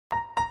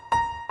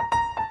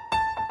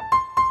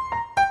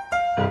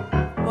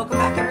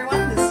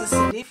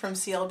from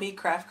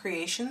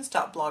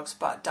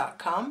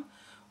clbcraftcreations.blogspot.com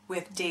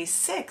with day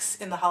 6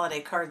 in the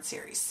holiday card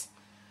series.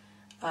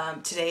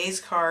 Today's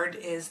card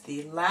is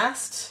the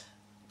last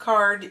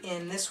card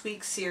in this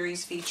week's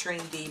series featuring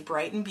the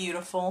Bright and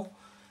Beautiful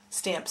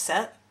stamp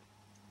set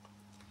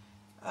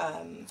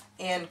and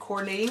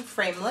coordinating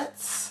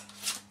framelits.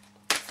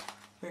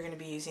 We're going to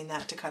be using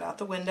that to cut out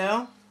the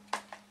window.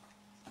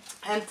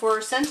 And for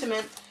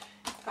sentiment,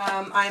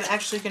 I'm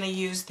actually going to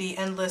use the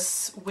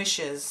Endless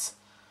Wishes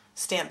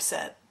stamp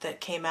set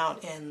that came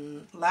out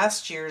in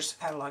last year's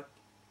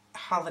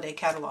holiday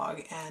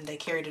catalog, and I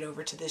carried it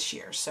over to this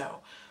year,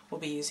 so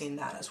we'll be using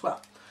that as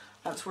well.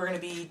 So we're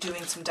going to be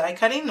doing some die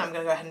cutting. I'm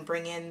going to go ahead and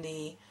bring in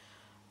the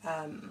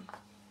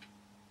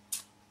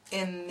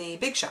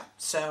Big Shot.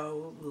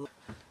 So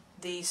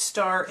the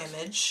star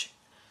image,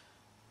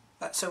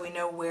 so we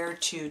know where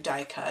to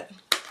die cut.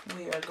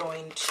 We are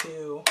going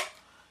to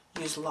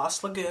use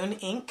Lost Lagoon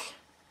ink.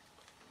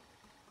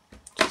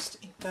 Just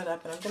ink that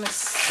up, and I'm going to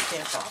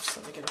stamp off,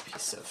 so let me get a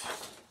piece of...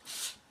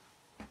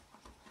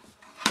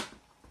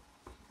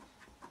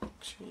 Make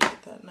sure you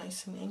get that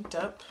nice and inked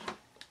up.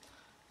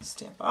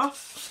 Stamp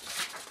off.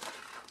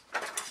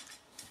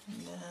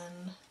 And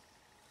then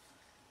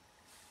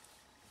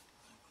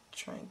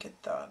try and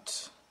get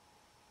that.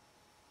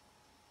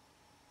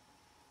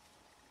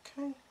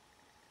 Okay.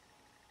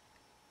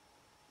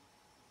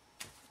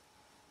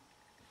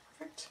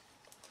 Perfect.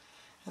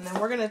 And then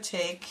we're going to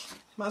take,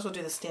 might as well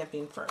do the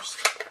stamping first.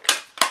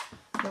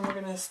 Then we're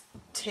going to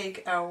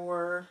take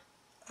our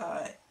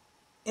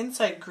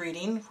inside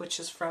greeting, which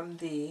is from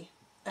the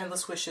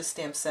Endless Wishes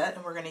stamp set,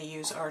 and we're going to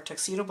use our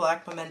Tuxedo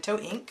Black Memento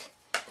ink.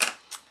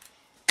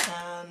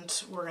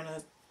 And we're going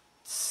to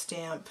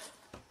stamp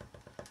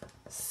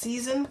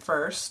Season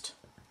first.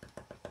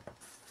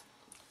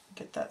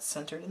 Get that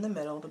centered in the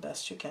middle the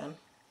best you can.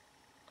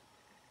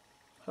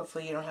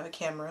 Hopefully you don't have a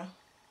camera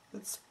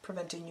that's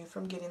preventing you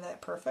from getting that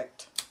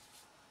perfect.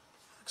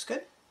 Looks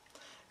good.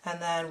 And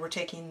then we're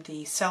taking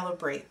the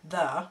Celebrate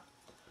the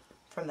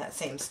from that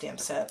same stamp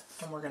set,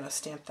 and we're going to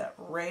stamp that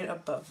right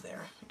above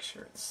there. Make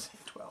sure it's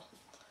inked well.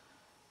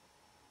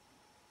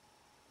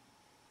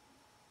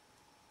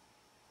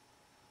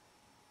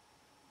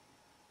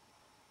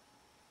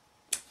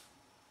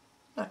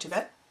 Not too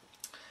bad.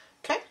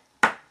 Okay,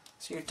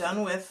 so you're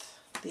done with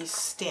the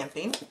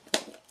stamping.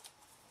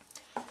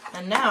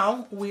 And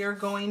now we are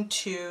going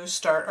to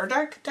start our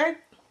die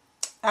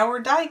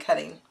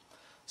cutting.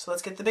 So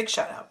let's get the Big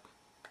Shot out.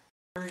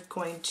 We're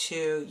going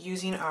to,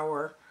 using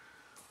our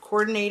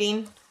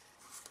coordinating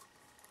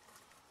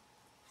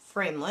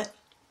framelit,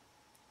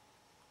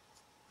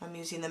 I'm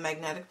using the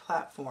magnetic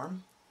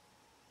platform.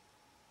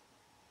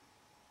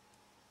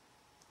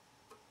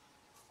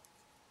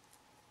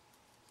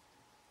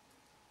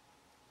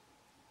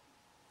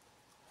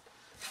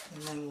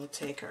 And then we'll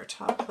take our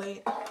top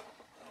plate, put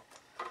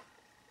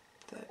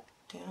that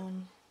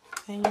down.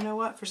 And you know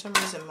what? For some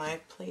reason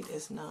my plate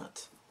is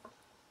not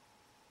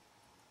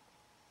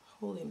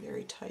holding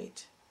very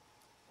tight.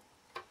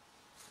 I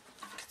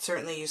could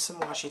certainly use some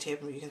washi tape,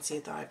 but you can see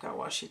that I've got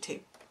washi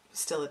tape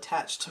still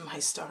attached to my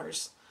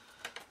stars.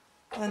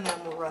 And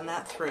then we'll run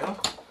that through.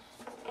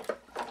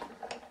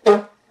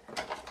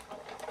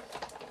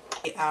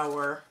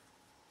 Our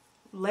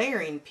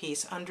layering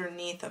piece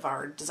underneath of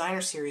our designer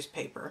series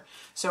paper.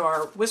 So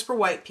our Whisper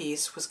White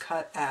piece was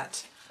cut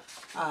at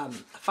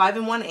 5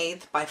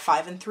 1/8 by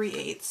 5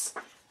 3/8,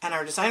 and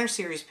our designer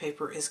series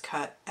paper is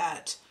cut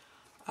at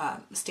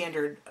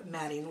standard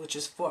matting, which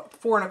is 4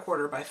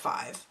 1/4 by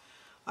 5.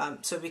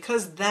 So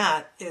because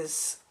that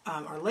is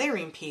our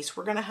layering piece,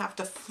 we're going to have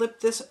to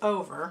flip this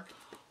over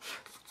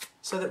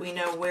so that we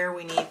know where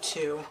we need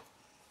to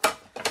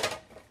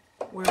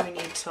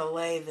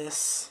lay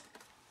this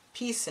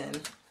piece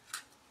in.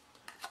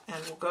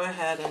 And we'll go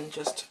ahead and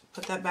just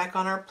put that back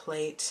on our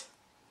plate.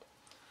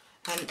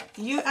 And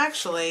you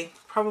actually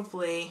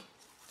probably,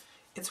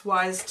 it's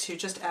wise to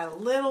just add a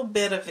little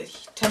bit of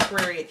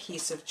temporary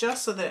adhesive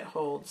just so that it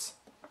holds.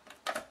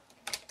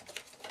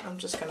 I'm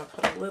just going to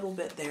put a little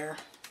bit there,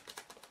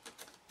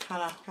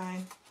 kind of,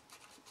 okay,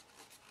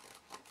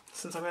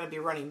 since I'm going to be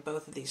running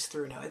both of these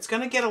through now. It's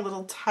going to get a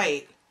little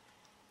tight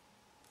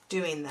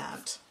doing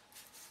that,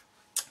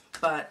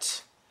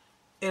 but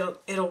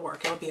it'll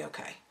work. It'll be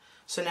okay.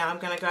 So now I'm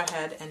going to go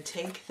ahead and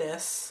take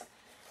this,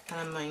 and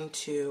I'm going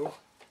to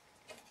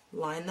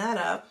line that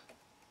up.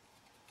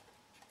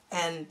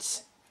 And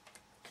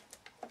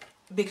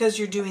because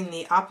you're doing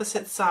the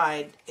opposite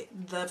side,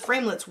 the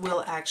framelits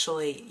will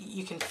actually,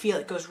 you can feel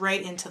it goes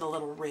right into the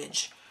little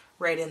ridge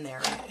right in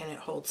there, and it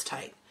holds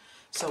tight.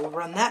 So we'll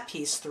run that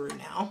piece through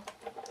now.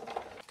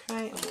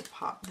 Okay, and we'll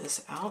pop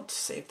this out,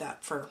 save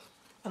that for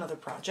another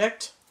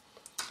project.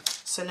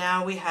 So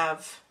now we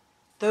have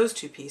those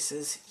two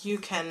pieces. You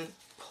can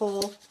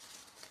pull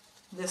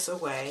this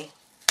away.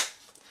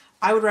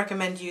 I would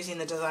recommend using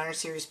the designer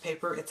series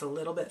paper. It's a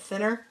little bit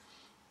thinner.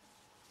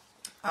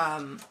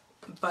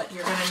 But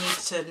you're going to need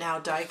to now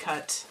die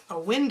cut a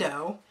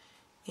window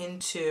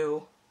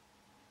into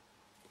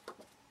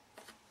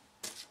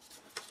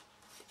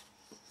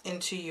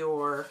into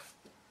your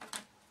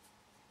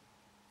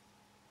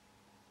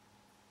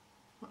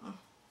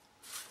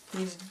you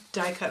need to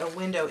die cut a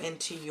window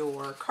into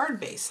your card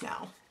base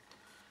now.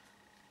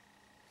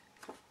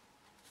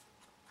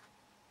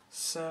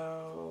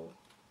 So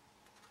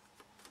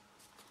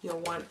you'll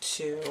want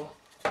to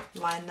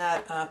line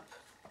that up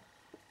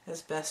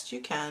as best you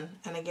can.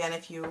 And again,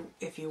 if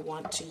you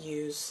want to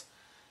use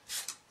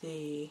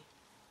the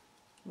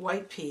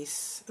white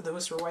piece, the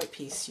whisper white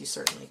piece, you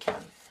certainly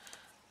can.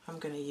 I'm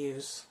going to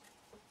use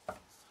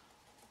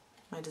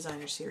my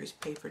designer series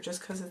paper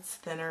just because it's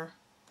thinner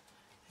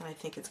and I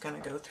think it's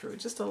going to go through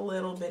just a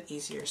little bit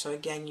easier. So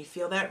again, you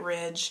feel that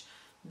ridge.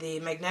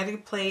 The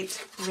magnetic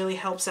plate really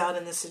helps out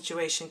in this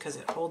situation because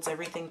it holds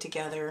everything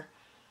together.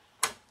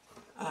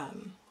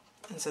 And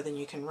so then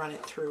you can run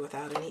it through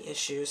without any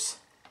issues.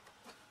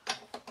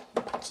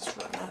 Just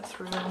run that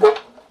through.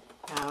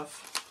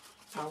 Have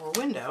our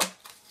window.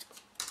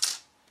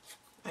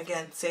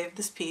 Again, save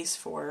this piece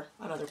for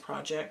another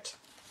project.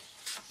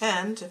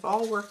 And if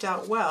all worked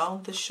out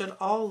well, this should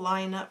all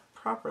line up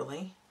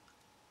properly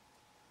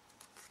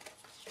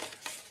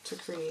to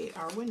create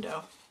our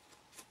window.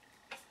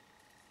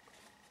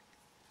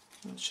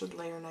 It should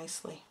layer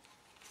nicely.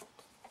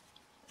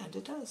 And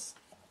it does.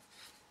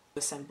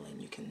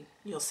 Assembling,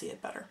 you'll see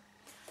it better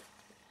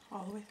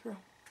all the way through.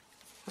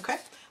 Okay,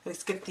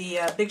 let's get the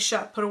big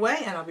shot put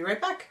away and I'll be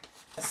right back.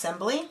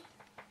 Assembly.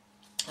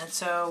 And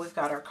so we've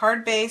got our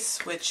card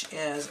base, which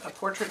is a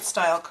portrait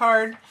style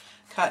card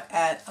cut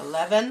at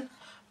 11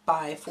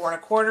 by 4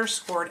 1/4,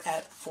 scored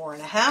at 4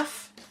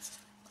 1/2.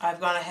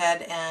 I've gone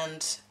ahead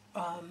and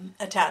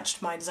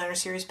attached my designer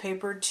series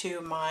paper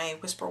to my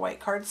Whisper White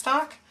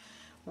cardstock.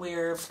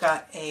 We've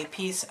got a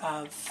piece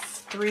of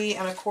 3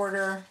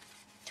 3/4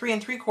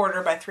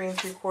 by 3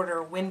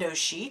 3/4 window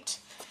sheet,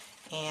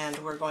 and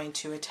we're going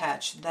to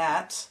attach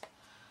that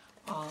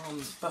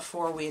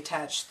before we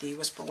attach the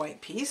Whisper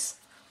White piece.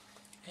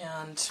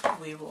 And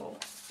we will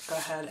go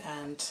ahead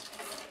and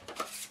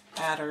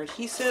add our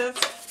adhesive.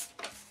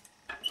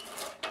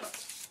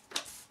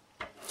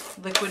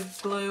 Liquid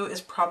glue is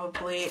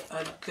probably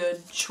a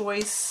good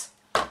choice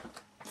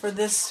for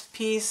this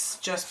piece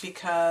just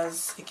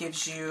because it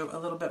gives you a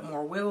little bit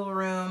more wiggle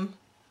room.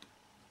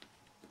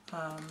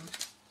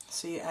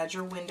 So you add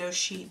your window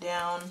sheet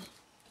down,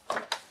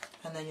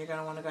 and then you're going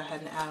to want to go ahead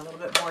and add a little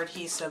bit more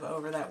adhesive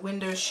over that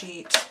window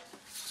sheet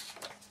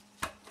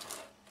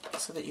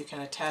so that you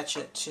can attach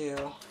it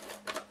to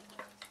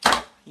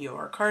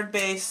your card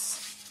base,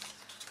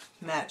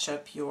 match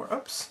up your,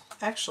 oops,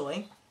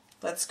 actually,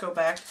 let's go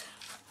back.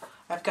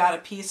 I've got a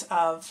piece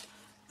of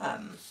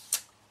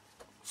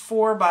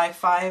 4 by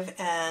 5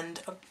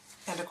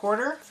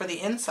 1/4 for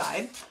the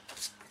inside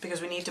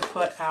because we need to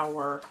put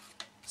our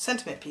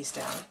sentiment piece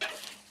down.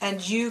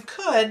 And you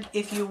could,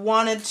 if you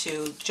wanted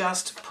to,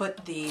 just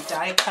put the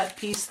die cut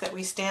piece that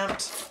we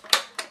stamped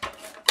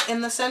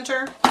in the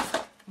center.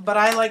 But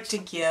I like to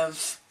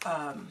give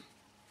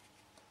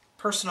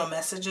personal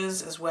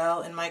messages as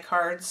well in my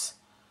cards.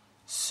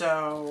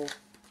 So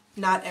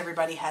not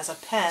everybody has a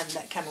pen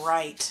that can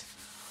write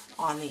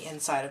on the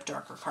inside of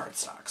darker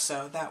cardstock.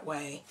 So that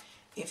way,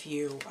 if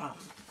you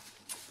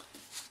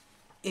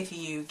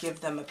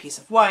give them a piece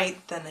of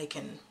white, then they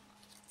can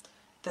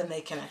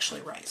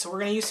actually write. So we're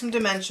going to use some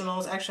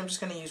dimensionals. Actually, I'm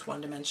just going to use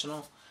one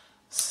dimensional.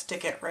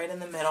 Stick it right in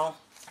the middle.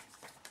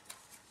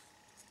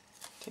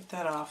 Take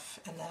that off,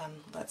 and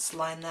then let's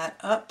line that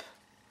up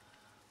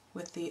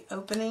with the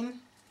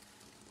opening.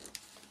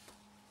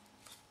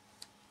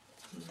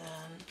 And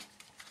then,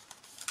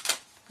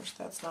 of course,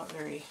 that's not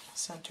very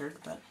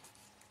centered, but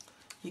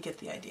you get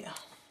the idea.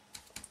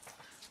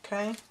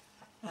 Okay,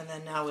 and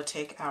then now we'll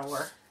take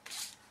our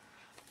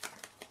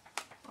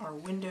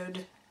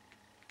windowed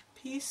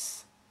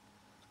piece,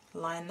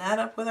 line that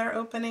up with our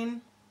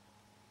opening.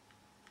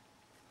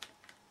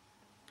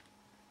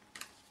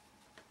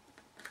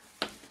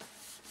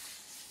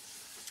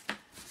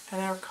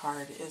 And our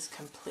card is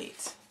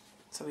complete.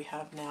 So we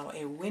have now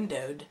a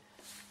windowed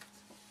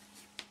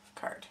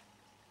card.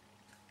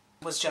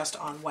 It was just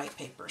on white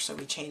paper, so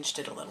we changed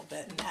it a little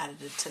bit and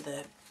added it to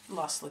the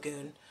Lost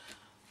Lagoon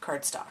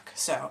cardstock.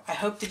 So I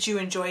hope that you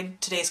enjoyed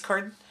today's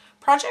card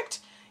project.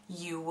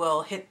 You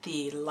will hit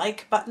the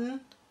like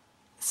button,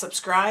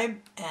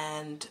 subscribe,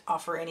 and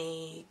offer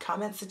any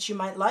comments that you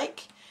might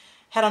like.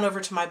 Head on over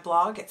to my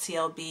blog at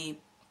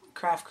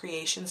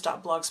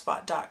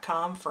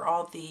clbcraftcreations.blogspot.com for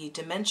all the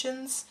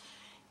dimensions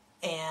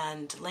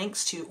and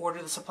links to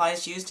order the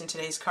supplies used in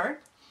today's card.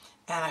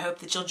 And I hope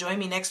that you'll join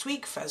me next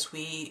week as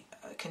we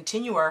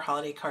continue our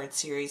holiday card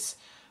series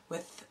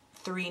with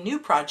 3 new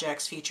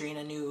projects featuring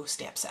a new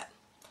stamp set.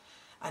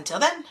 Until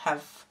then,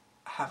 have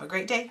a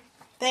great day.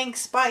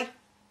 Thanks. Bye.